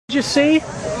Did you see?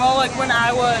 Well, like when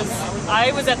I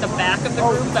was at the back of the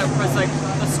group that was like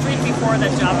the street before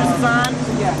that Jobbers was on,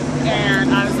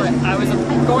 and I was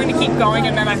going to keep going,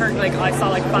 and then I heard I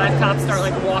saw 5 cops start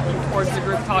walking towards the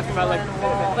group, talking about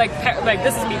like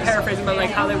this is me paraphrasing, but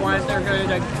how they're going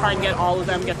to try and get all of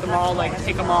them, get them all,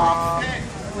 take them off.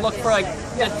 Look for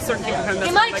get certain people come this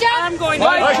way. I'm going to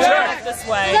go this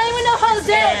way. Does anyone know how to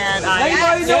dance? And I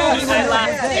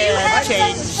left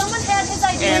and changed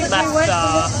and left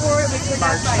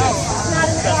March.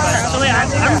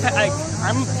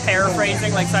 I'm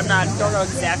paraphrasing, so don't know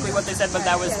exactly what they said, but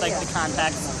that was the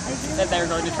context that they were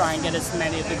going to try and get as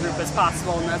many of the group as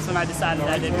possible, and that's when I decided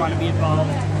I didn't want to be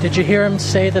involved. Did you hear him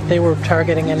say that they were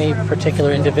targeting any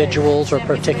particular individuals or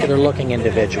particular looking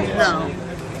individuals? No.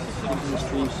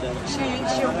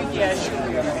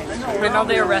 I know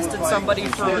they arrested somebody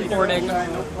for recording.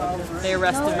 They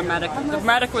arrested the medic. The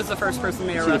medic was the first person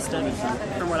they arrested,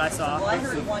 from what I saw.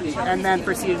 And then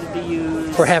proceeded to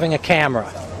use... For having a camera?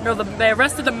 No, they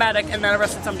arrested the medic and then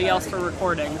arrested somebody else for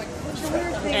recording.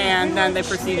 And then they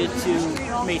proceeded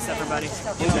to mace everybody.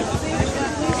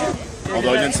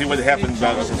 Although I didn't see what happened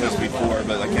about this before,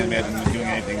 but I can't imagine them doing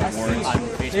anything with warrants.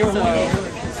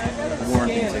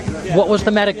 What was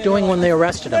the medic doing when they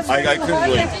arrested him? I couldn't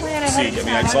really see. I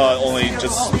mean, I saw only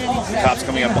just the cops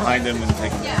coming up behind him and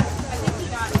taking him.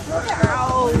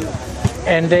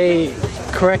 And they,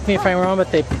 correct me if I'm wrong,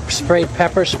 but they sprayed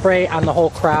pepper spray on the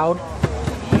whole crowd?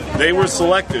 They were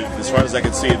selective, as far as I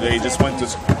could see. They just went to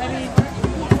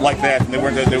like that, and they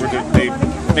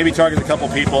maybe targeted a couple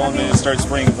people and then just started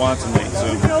spraying wantonly. So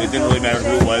it didn't really matter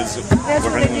who it was,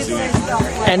 what anyone was doing.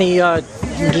 Any?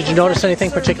 Did you notice anything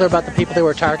particular about the people they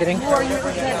were targeting?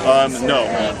 No.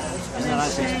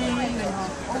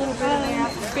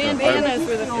 Bandanas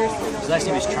were the first ones. His last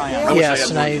name is Tryon.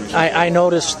 Yes, and I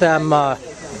noticed them.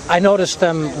 I noticed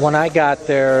them when I got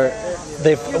there.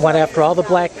 They went after all the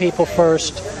black people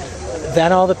first,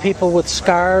 then all the people with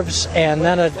scarves, and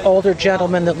then an older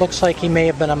gentleman that looks like he may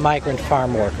have been a migrant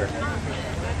farm worker.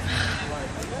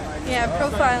 Yeah,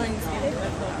 profiling.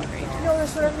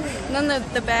 And then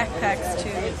the backpacks too.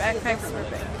 The backpacks were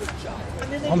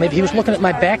big. Oh, maybe he was looking at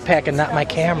my backpack and not my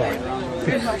camera.